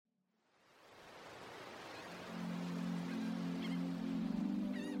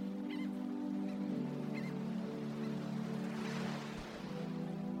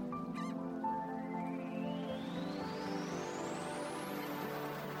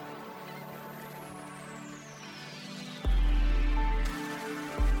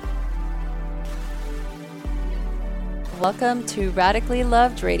Welcome to Radically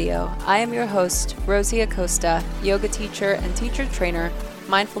Loved Radio. I am your host, Rosie Acosta, yoga teacher and teacher trainer,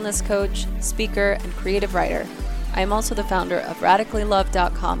 mindfulness coach, speaker, and creative writer. I am also the founder of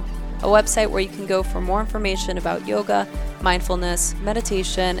radicallylove.com, a website where you can go for more information about yoga, mindfulness,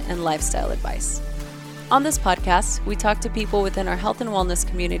 meditation, and lifestyle advice. On this podcast, we talk to people within our health and wellness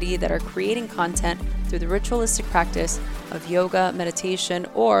community that are creating content through the ritualistic practice of yoga, meditation,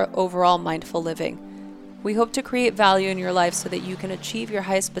 or overall mindful living. We hope to create value in your life so that you can achieve your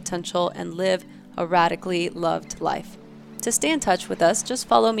highest potential and live a radically loved life. To stay in touch with us, just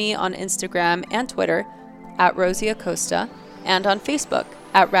follow me on Instagram and Twitter at Rosie Acosta and on Facebook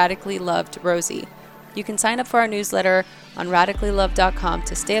at Radically Loved Rosie. You can sign up for our newsletter on radicallylove.com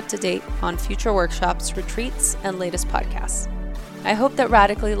to stay up to date on future workshops, retreats, and latest podcasts. I hope that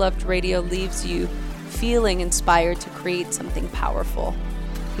Radically Loved Radio leaves you feeling inspired to create something powerful.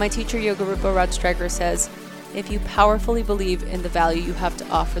 My teacher, Yoga Rupa Rajstreger, says, if you powerfully believe in the value you have to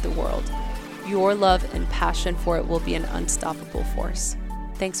offer the world, your love and passion for it will be an unstoppable force.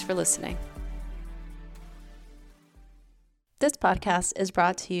 Thanks for listening. This podcast is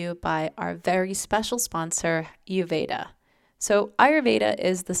brought to you by our very special sponsor, Ayurveda. So Ayurveda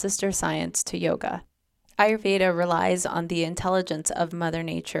is the sister science to yoga. Ayurveda relies on the intelligence of Mother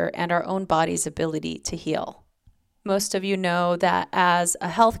Nature and our own body's ability to heal. Most of you know that as a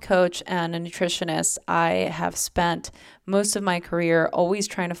health coach and a nutritionist, I have spent most of my career always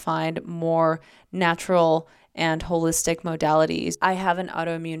trying to find more natural and holistic modalities. I have an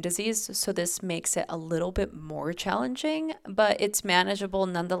autoimmune disease, so this makes it a little bit more challenging, but it's manageable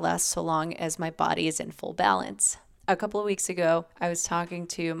nonetheless so long as my body is in full balance. A couple of weeks ago, I was talking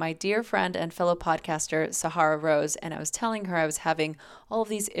to my dear friend and fellow podcaster, Sahara Rose, and I was telling her I was having all of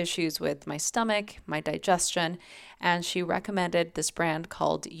these issues with my stomach, my digestion, and she recommended this brand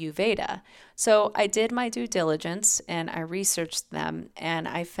called Ayurveda. So I did my due diligence and I researched them, and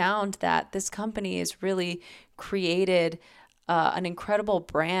I found that this company has really created an incredible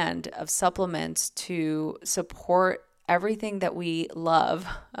brand of supplements to support everything that we love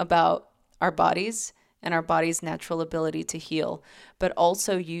about our bodies and our body's natural ability to heal, but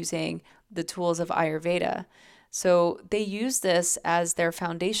also using the tools of Ayurveda. So they use this as their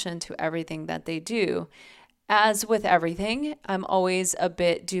foundation to everything that they do. As with everything, I'm always a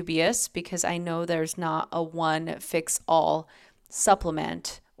bit dubious because I know there's not a one-fix-all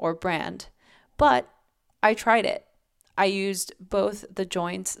supplement or brand, but I tried it. I used both the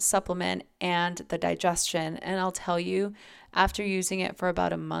joints supplement and the digestion, and I'll tell you, after using it for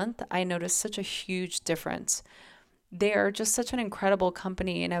about a month, I noticed such a huge difference. They are just such an incredible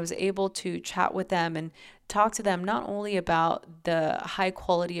company, and I was able to chat with them and talk to them not only about the high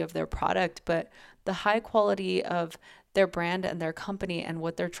quality of their product, but the high quality of their brand and their company and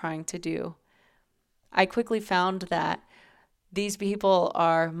what they're trying to do. I quickly found that these people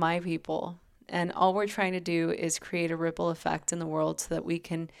are my people, and all we're trying to do is create a ripple effect in the world so that we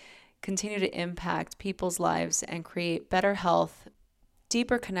can continue to impact people's lives and create better health,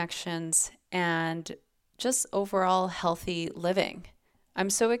 deeper connections, and just overall healthy living. I'm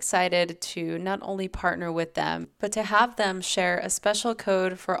so excited to not only partner with them, but to have them share a special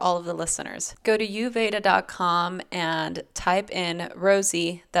code for all of the listeners. Go to Ayurveda.com and type in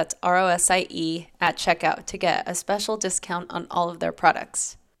Rosie, that's ROSIE, at checkout to get a special discount on all of their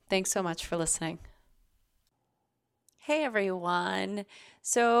products. Thanks so much for listening. Hey everyone.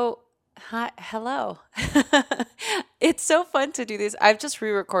 Hi, hello. It's so fun to do this. I've just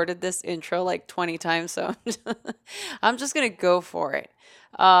re-recorded this intro like 20 times, so I'm just gonna go for it.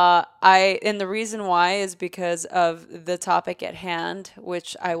 And the reason why is because of the topic at hand,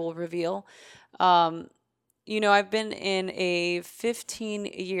 which I will reveal. I've been in a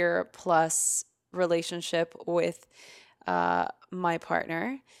 15-year plus relationship with my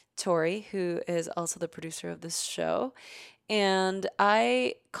partner, Tori, who is also the producer of this show. And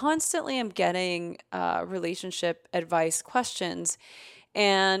I constantly am getting relationship advice questions.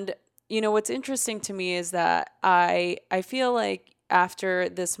 And, what's interesting to me is that I feel like after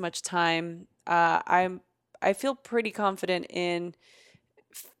this much time, I feel pretty confident in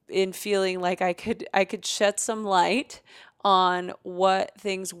feeling like I could shed some light on what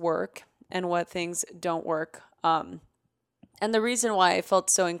things work and what things don't work. And the reason why I felt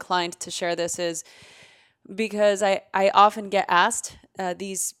so inclined to share this is because I often get asked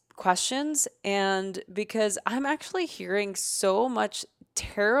these questions, and because I'm actually hearing so much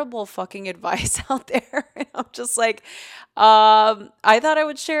terrible fucking advice out there. And I'm just like, I thought I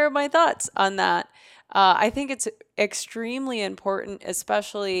would share my thoughts on that. I think it's extremely important,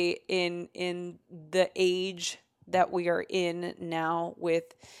 especially in the age that we are in now with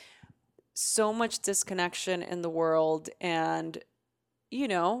so much disconnection in the world, and, you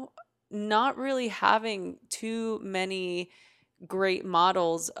know, not really having too many great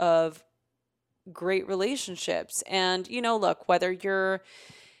models of great relationships. And, look, whether you're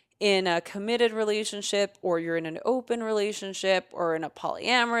in a committed relationship or you're in an open relationship or in a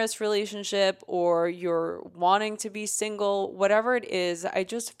polyamorous relationship or you're wanting to be single, whatever it is, I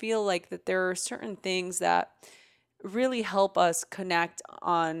just feel like that there are certain things that really help us connect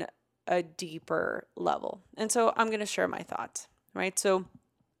on a deeper level. And so I'm going to share my thoughts, right? So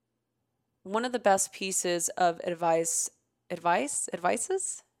one of the best pieces of advices?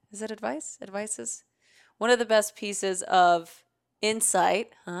 Is it advice? Advices? One of the best pieces of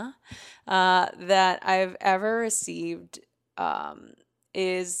insight, that I've ever received,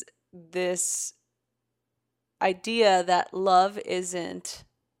 is this idea that love isn't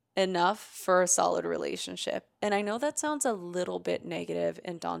enough for a solid relationship. And I know that sounds a little bit negative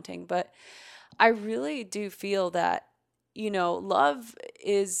and daunting, but I really do feel that, love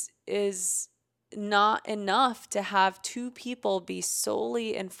is not enough to have two people be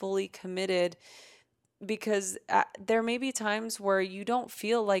solely and fully committed, because there may be times where you don't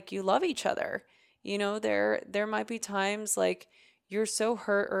feel like you love each other. There might be times like you're so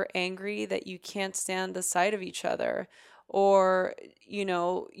hurt or angry that you can't stand the sight of each other, or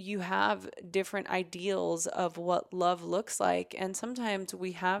you have different ideals of what love looks like, and sometimes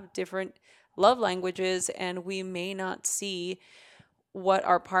we have different love languages, and we may not see what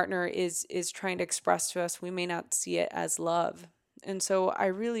our partner is trying to express to us. We may not see it as love. And so I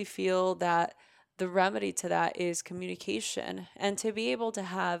really feel that the remedy to that is communication, and to be able to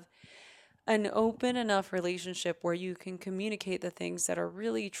have an open enough relationship where you can communicate the things that are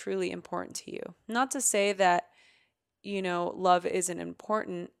really truly important to you. Not to say that, love isn't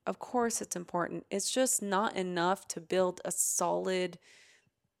important. Of course it's important. It's just not enough to build a solid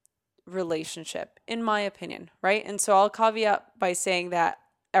relationship, in my opinion, right? And so I'll caveat by saying that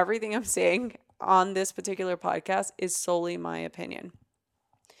everything I'm saying on this particular podcast is solely my opinion.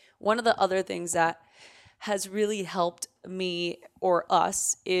 One of the other things that has really helped me or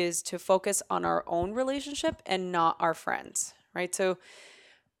us is to focus on our own relationship and not our friends, right? So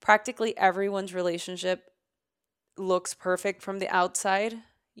practically everyone's relationship looks perfect from the outside.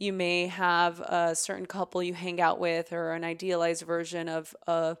 You may have a certain couple you hang out with, or an idealized version of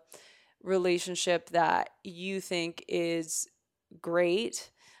a relationship that you think is great.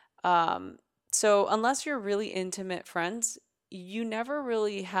 So unless you're really intimate friends, you never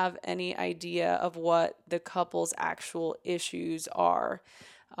really have any idea of what the couple's actual issues are,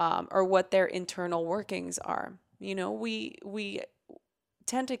 or what their internal workings are. We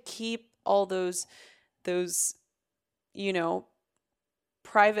tend to keep all those you know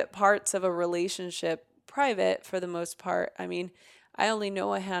private parts of a relationship private for the most part. I mean, I only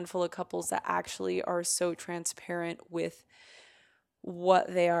know a handful of couples that actually are so transparent with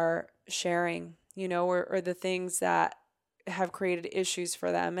what they are sharing, or the things that have created issues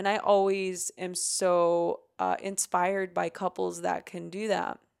for them. And I always am so inspired by couples that can do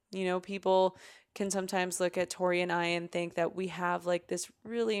that. People can sometimes look at Tori and I and think that we have like this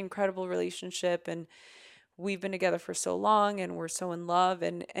really incredible relationship, and we've been together for so long, and we're so in love,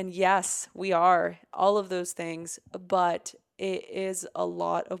 and yes, we are all of those things, but it is a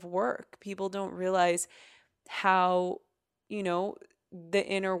lot of work. People don't realize how, you know, the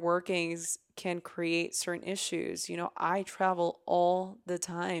inner workings can create certain issues. I travel all the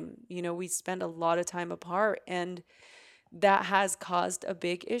time. We spend a lot of time apart, and that has caused a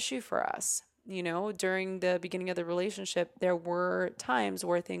big issue for us. During the beginning of the relationship, there were times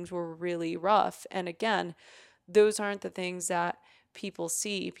where things were really rough. And again, those aren't the things that people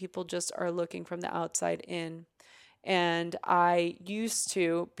see. People just are looking from the outside in. And I used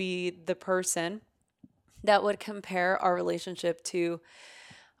to be the person that would compare our relationship to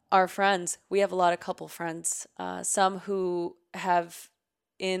our friends. We have a lot of couple friends, some who have,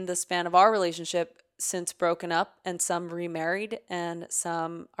 in the span of our relationship, since broken up, and some remarried, and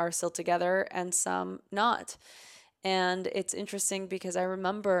some are still together, and some not. And it's interesting because I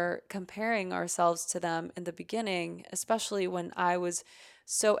remember comparing ourselves to them in the beginning, especially when I was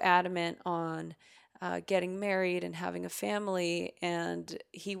so adamant on getting married and having a family, and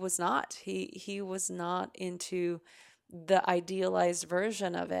he was not. He was not into the idealized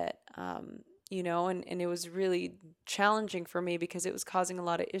version of it. And it was really challenging for me because it was causing a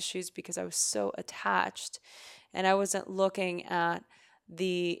lot of issues because I was so attached, and I wasn't looking at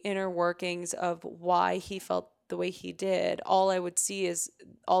the inner workings of why he felt the way he did. All I would see is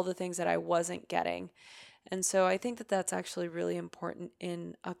all the things that I wasn't getting. And so I think that that's actually really important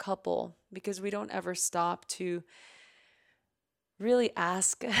in a couple, because we don't ever stop to really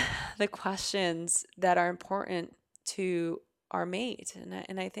ask the questions that are important to our mate.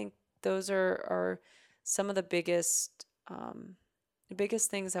 And I think those are some of the biggest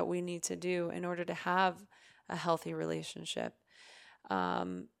things that we need to do in order to have a healthy relationship.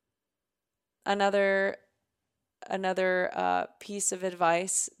 Um, another another piece of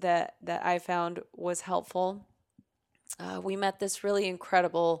advice that I found was helpful. We met this really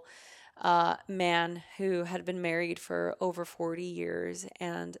incredible man who had been married for over 40 years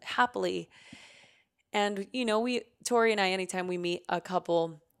and happily. And, Tori and I, anytime we meet a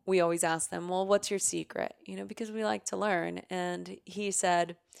couple, we always ask them, well, what's your secret? Because we like to learn. And he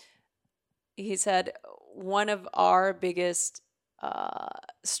said, one of our biggest uh,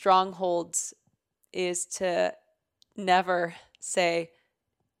 strongholds is to never say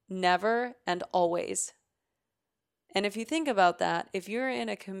never and always. And if you think about that, if you're in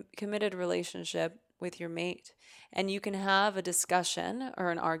a committed relationship with your mate and you can have a discussion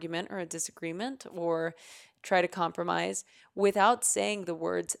or an argument or a disagreement or try to compromise without saying the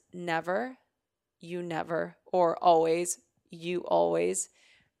words never, you never, or always, you always,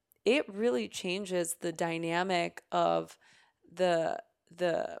 it really changes the dynamic of the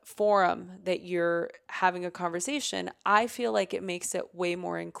the forum that you're having a conversation. I feel like it makes it way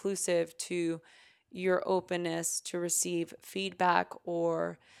more inclusive to your openness to receive feedback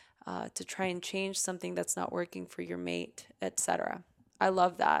or to try and change something that's not working for your mate, etc. I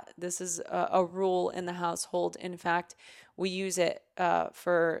love that. This is a rule in the household. In fact, we use it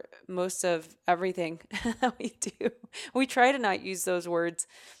for most of everything that we do. We try to not use those words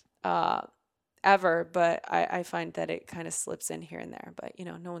uh, ever, but I find that it kind of slips in here and there. But,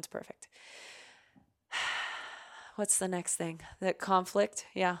 no one's perfect. What's the next thing? That conflict.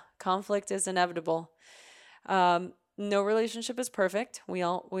 Yeah, conflict is inevitable. No relationship is perfect. We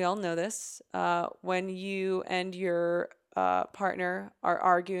all know this. When you and your partner are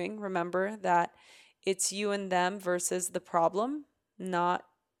arguing, remember that it's you and them versus the problem, not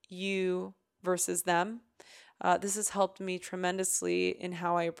you versus them. This has helped me tremendously in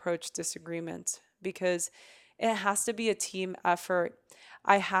how I approach disagreements because it has to be a team effort.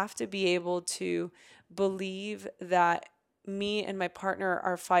 I have to be able to believe that me and my partner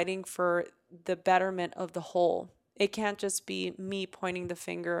are fighting for the betterment of the whole. It can't just be me pointing the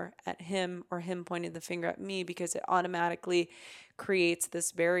finger at him or him pointing the finger at me because it automatically creates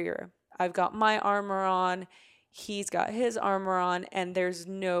this barrier. I've got my armor on, he's got his armor on, and there's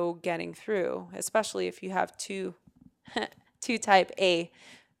no getting through, especially if you have two type A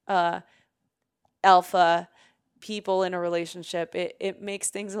uh, alpha people in a relationship. It makes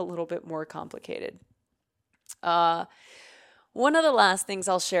things a little bit more complicated. Uh, One of the last things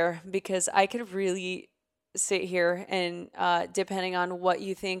I'll share, because I could really sit here and depending on what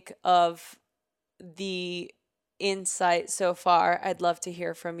you think of the insight so far, I'd love to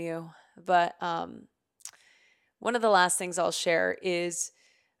hear from you. But one of the last things I'll share is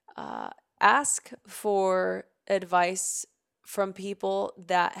uh, ask for advice from people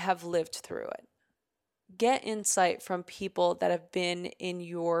that have lived through it. Get insight from people that have been in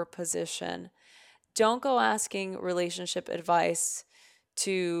your position. Don't go asking relationship advice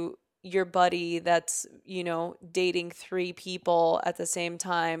to your buddy that's, dating three people at the same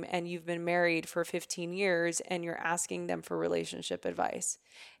time and you've been married for 15 years and you're asking them for relationship advice.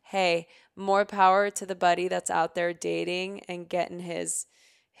 Hey, more power to the buddy that's out there dating and getting his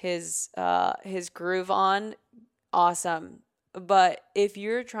groove on. Awesome. But if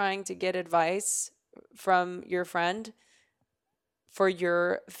you're trying to get advice from your friend for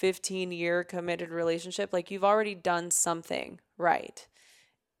your 15-year committed relationship, like you've already done something right.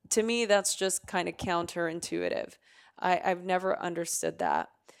 To me, that's just kind of counterintuitive. I've never understood that.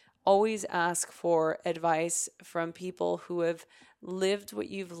 Always ask for advice from people who have lived what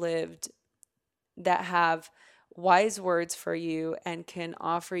you've lived, that have wise words for you and can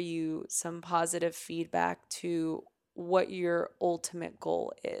offer you some positive feedback to what your ultimate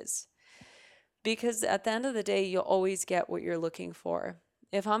goal is. Because at the end of the day, you'll always get what you're looking for.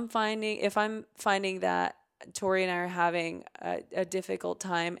 If I'm finding that Tori and I are having a difficult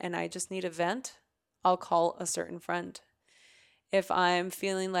time and I just need a vent, I'll call a certain friend. If I'm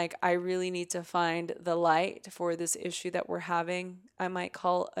feeling like I really need to find the light for this issue that we're having, I might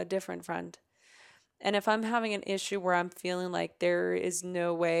call a different friend. And if I'm having an issue where I'm feeling like there is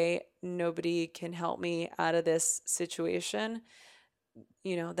no way nobody can help me out of this situation,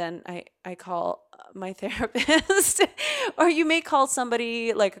 then I call my therapist. Or you may call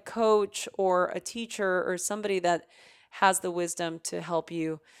somebody like a coach or a teacher or somebody that has the wisdom to help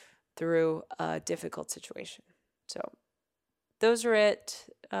you through a difficult situation. So those are it.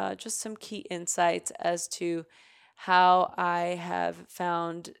 Just some key insights as to how I have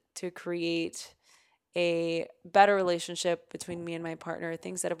found to create a better relationship between me and my partner,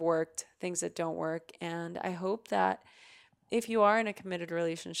 things that have worked, things that don't work. And I hope that if you are in a committed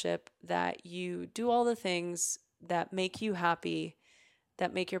relationship, that you do all the things that make you happy,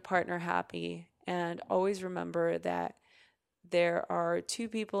 that make your partner happy. And always remember that there are two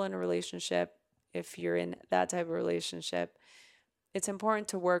people in a relationship. If you're in that type of relationship, it's important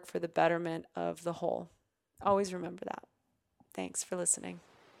to work for the betterment of the whole. Always remember that. Thanks for listening.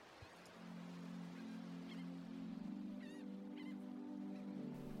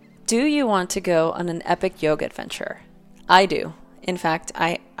 Do you want to go on an epic yoga adventure? I do. In fact,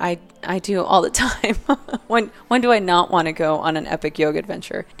 I do all the time. When do I not want to go on an epic yoga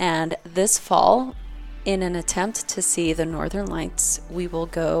adventure? And this fall, in an attempt to see the Northern Lights, we will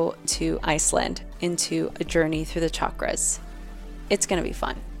go to Iceland into a journey through the chakras. It's going to be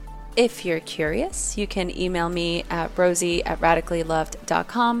fun. If you're curious, you can email me at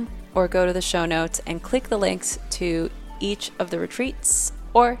rosie@radicallyloved.com or go to the show notes and click the links to each of the retreats,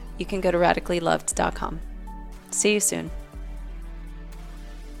 or you can go to radicallyloved.com. See you soon.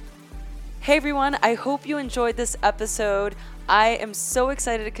 Hey everyone, I hope you enjoyed this episode. I am so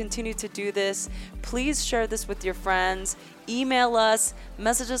excited to continue to do this. Please share this with your friends. Email us,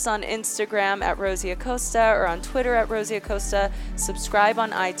 message us on Instagram at Rosie Acosta or on Twitter at Rosie Acosta. Subscribe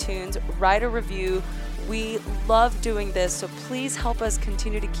on iTunes, write a review. We love doing this, so please help us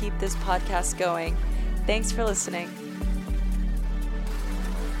continue to keep this podcast going. Thanks for listening.